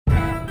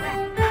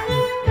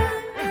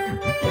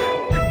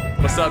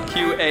What's up,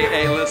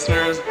 QAA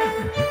listeners?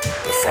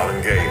 The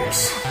fun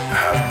games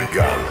have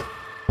begun.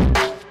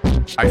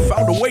 I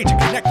found a way to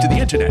connect to the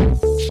internet.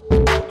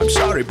 I'm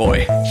sorry,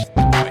 boy.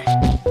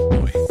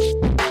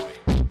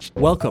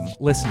 Welcome,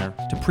 listener,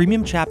 to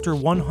Premium Chapter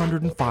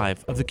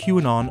 105 of the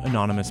QAnon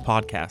Anonymous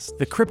podcast,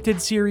 the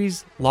cryptid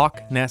series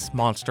Loch Ness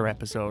Monster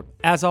episode.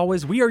 As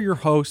always, we are your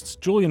hosts,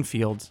 Julian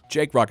Fields,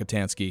 Jake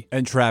Rockatansky,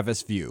 and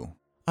Travis View.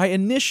 I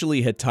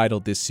initially had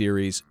titled this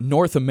series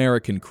North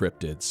American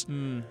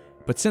Cryptids,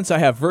 but since I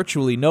have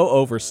virtually no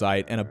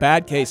oversight and a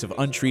bad case of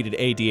untreated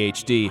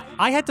ADHD,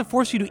 I had to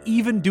force you to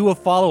even do a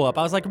follow-up.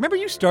 I was like, remember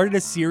you started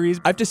a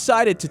series? I've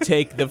decided to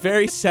take the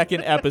very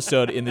second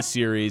episode in the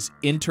series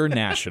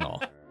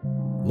international.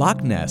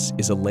 Loch Ness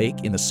is a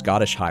lake in the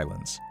Scottish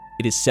Highlands.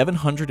 It is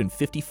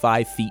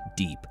 755 feet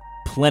deep,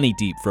 plenty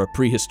deep for a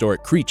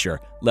prehistoric creature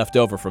left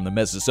over from the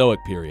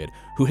Mesozoic period,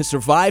 who has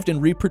survived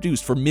and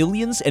reproduced for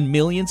millions and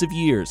millions of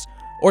years,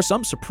 or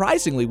some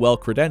surprisingly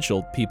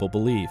well-credentialed people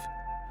believe.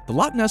 The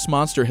Loch Ness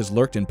Monster has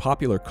lurked in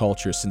popular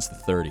culture since the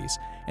 30s,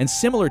 and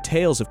similar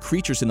tales of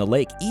creatures in the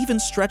lake even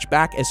stretch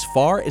back as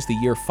far as the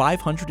year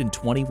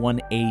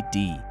 521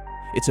 AD.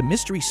 It's a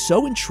mystery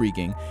so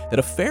intriguing that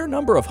a fair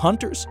number of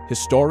hunters,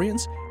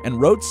 historians, and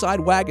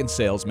roadside wagon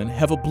salesmen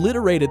have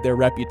obliterated their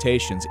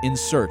reputations in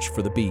search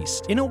for the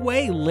beast. In a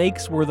way,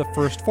 lakes were the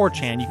first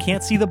 4chan. You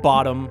can't see the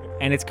bottom,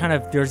 and it's kind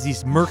of, there's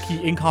these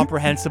murky,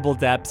 incomprehensible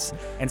depths,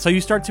 and so you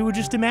start to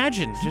just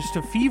imagine, just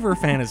a fever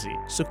fantasy.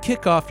 So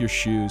kick off your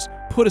shoes,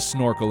 put a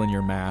snorkel in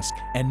your mask,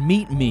 and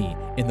meet me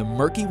in the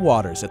murky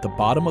waters at the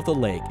bottom of the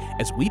lake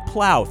as we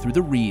plow through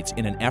the reeds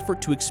in an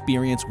effort to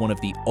experience one of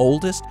the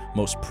oldest,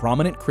 most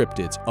prominent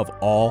cryptids of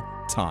all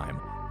time,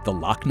 the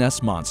Loch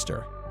Ness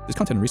Monster. This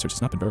content and research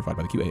has not been verified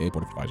by the QAA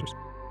Board of Advisors.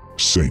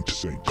 Saint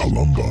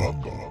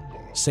Columba.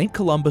 St.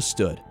 Columba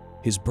stood,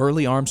 his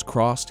burly arms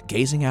crossed,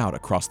 gazing out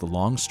across the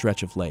long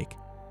stretch of lake.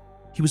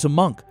 He was a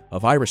monk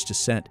of Irish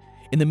descent,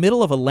 in the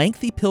middle of a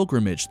lengthy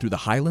pilgrimage through the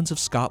Highlands of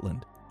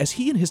Scotland. As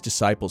he and his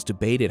disciples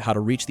debated how to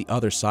reach the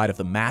other side of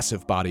the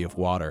massive body of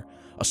water,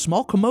 a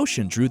small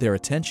commotion drew their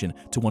attention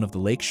to one of the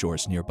lake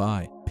shores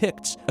nearby.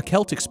 Picts, a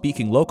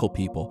Celtic-speaking local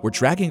people, were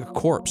dragging a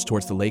corpse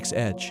towards the lake's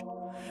edge.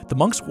 The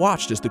monks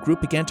watched as the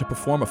group began to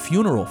perform a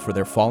funeral for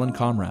their fallen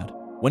comrade.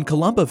 When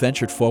Columba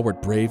ventured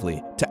forward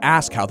bravely to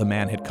ask how the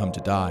man had come to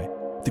die,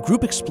 the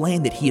group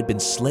explained that he had been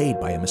slayed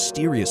by a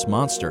mysterious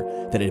monster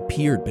that had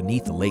appeared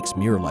beneath the lake's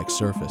mirror-like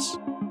surface.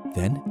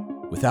 Then,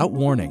 without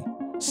warning,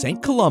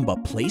 St. Columba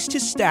placed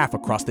his staff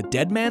across the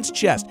dead man's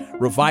chest,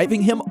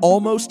 reviving him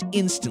almost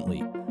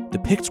instantly. The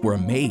Picts were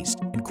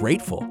amazed and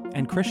grateful.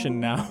 And Christian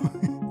now.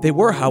 They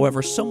were,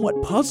 however,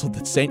 somewhat puzzled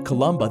that St.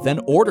 Columba then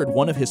ordered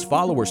one of his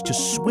followers to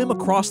swim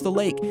across the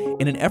lake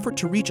in an effort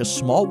to reach a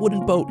small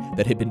wooden boat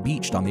that had been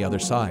beached on the other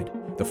side.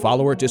 The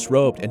follower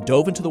disrobed and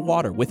dove into the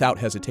water without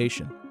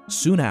hesitation.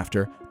 Soon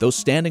after, those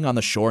standing on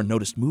the shore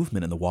noticed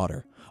movement in the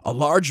water. A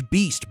large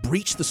beast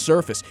breached the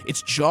surface,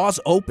 its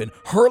jaws open,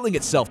 hurling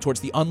itself towards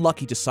the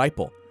unlucky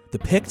disciple. The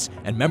Picts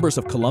and members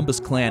of Columba's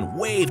clan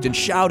waved and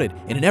shouted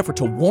in an effort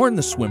to warn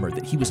the swimmer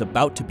that he was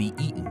about to be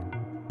eaten.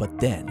 But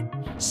then,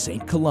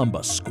 St.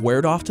 Columba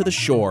squared off to the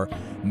shore,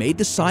 made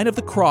the sign of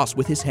the cross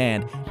with his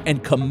hand,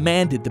 and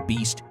commanded the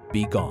beast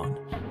be gone.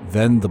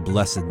 Then the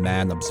blessed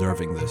man,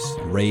 observing this,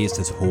 raised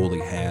his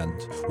holy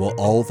hand, while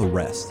all the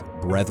rest,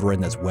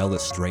 brethren as well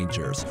as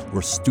strangers,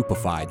 were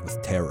stupefied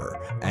with terror,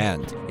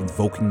 and,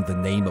 invoking the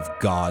name of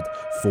God,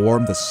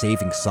 formed the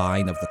saving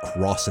sign of the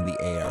cross in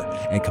the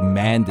air, and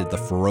commanded the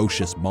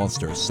ferocious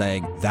monster,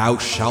 saying, "Thou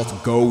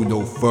shalt go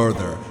no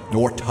further,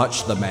 nor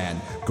touch the man.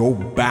 Go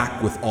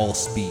back with all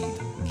speed."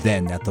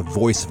 Then, at the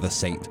voice of the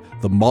saint,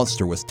 the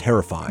monster was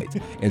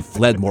terrified and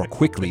fled more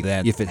quickly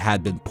than if it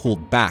had been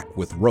pulled back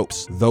with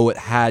ropes, though it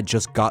had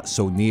just got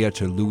so near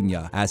to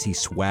Lunya as he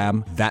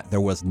swam that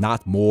there was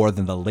not more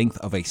than the length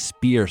of a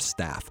spear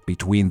staff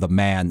between the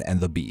man and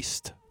the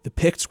beast. The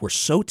Picts were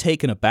so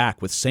taken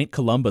aback with St.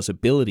 Columba's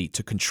ability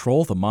to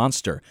control the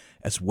monster,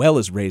 as well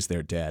as raise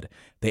their dead,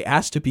 they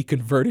asked to be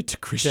converted to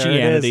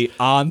Christianity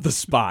on the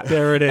spot.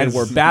 There it is. And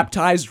were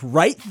baptized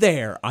right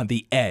there on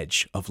the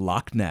edge of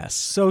Loch Ness.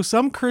 So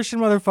some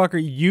Christian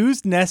motherfucker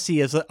used Nessie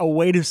as a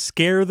way to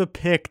scare the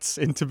Picts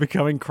into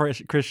becoming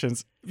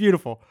Christians.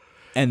 Beautiful.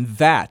 And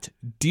that,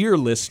 dear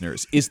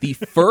listeners, is the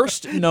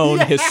first known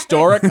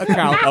historic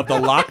account of the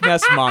Loch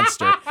Ness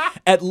Monster,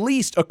 at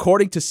least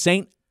according to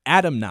St.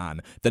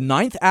 Adamnan, the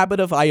 9th abbot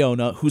of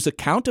Iona, whose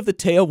account of the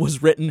tale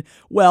was written,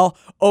 well,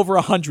 over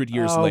 100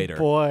 years later.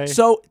 Boy.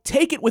 So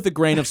take it with a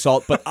grain of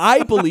salt, but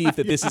I believe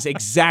that this is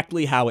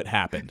exactly how it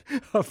happened.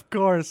 Of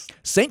course.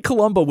 St.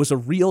 Columba was a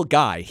real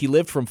guy. He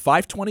lived from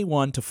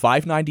 521 to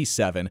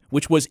 597,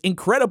 which was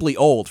incredibly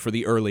old for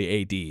the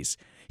early ADs.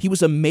 He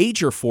was a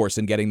major force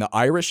in getting the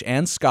Irish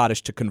and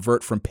Scottish to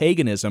convert from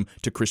paganism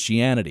to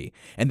Christianity,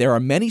 and there are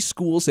many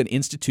schools and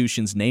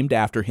institutions named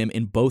after him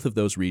in both of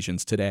those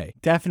regions today.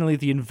 Definitely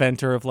the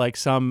inventor of like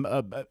some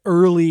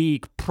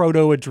early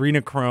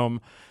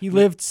proto-adrenochrome. He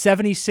lived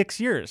 76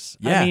 years.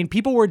 Yeah. I mean,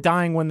 people were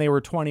dying when they were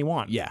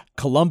 21. Yeah.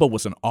 Columba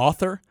was an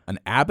author, an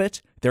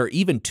abbot. There are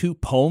even 2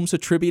 poems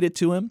attributed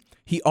to him.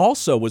 He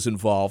also was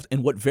involved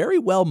in what very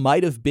well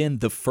might have been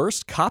the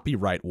first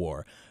copyright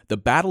war, the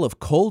Battle of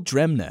Col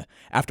Dremne,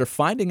 after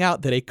finding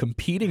out that a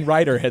competing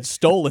writer had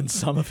stolen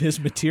some of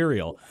his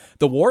material.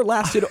 The war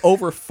lasted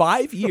over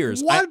 5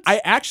 years. What?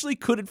 I actually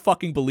couldn't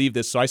fucking believe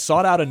this, so I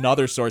sought out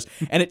another source,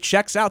 and it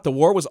checks out. The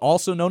war was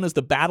also known as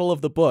the Battle of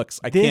the Books.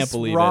 I can't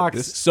believe rocks. it.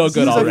 This is so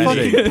good He's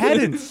already. a fucking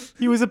pedant.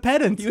 He was a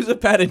pedant. He was a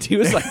pedant. He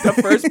was like the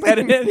first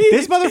pedant.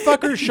 This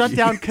motherfucker shut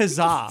down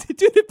Kazaa.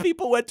 Dude, the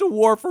people went to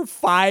war for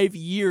 5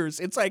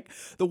 years. It's like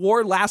the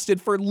war lasted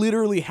for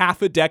literally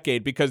half a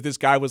decade because this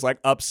guy was like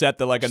upset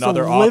that like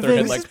another author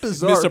had like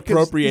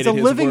misappropriated He's a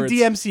his living words.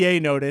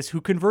 DMCA notice who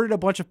converted a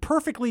bunch of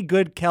perfectly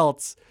good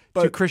Celts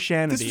to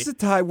Christianity. This was a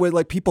time when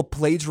like people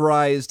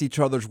plagiarized each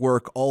other's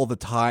work all the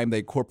time. They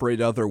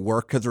incorporated other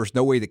work because there was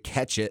no way to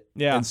catch it.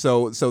 Yeah. And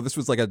so this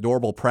was like a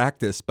normal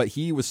practice. But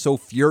he was so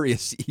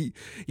furious. He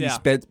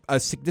spent a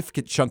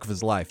significant chunk of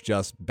his life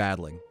just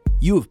battling.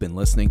 You have been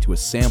listening to a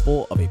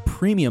sample of a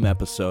premium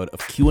episode of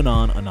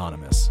QAnon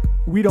Anonymous.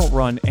 We don't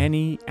run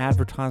any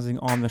advertising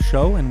on the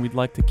show, and we'd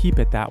like to keep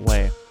it that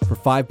way. For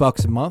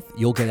 $5 a month,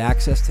 you'll get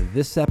access to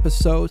this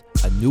episode,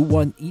 a new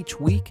one each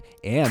week,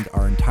 and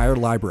our entire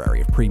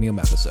library of premium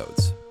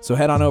episodes. So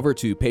head on over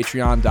to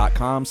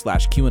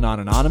patreon.com/QAnon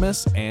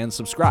Anonymous and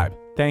subscribe.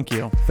 Thank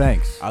you.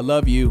 Thanks. I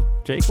love you.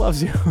 Jake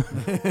loves you.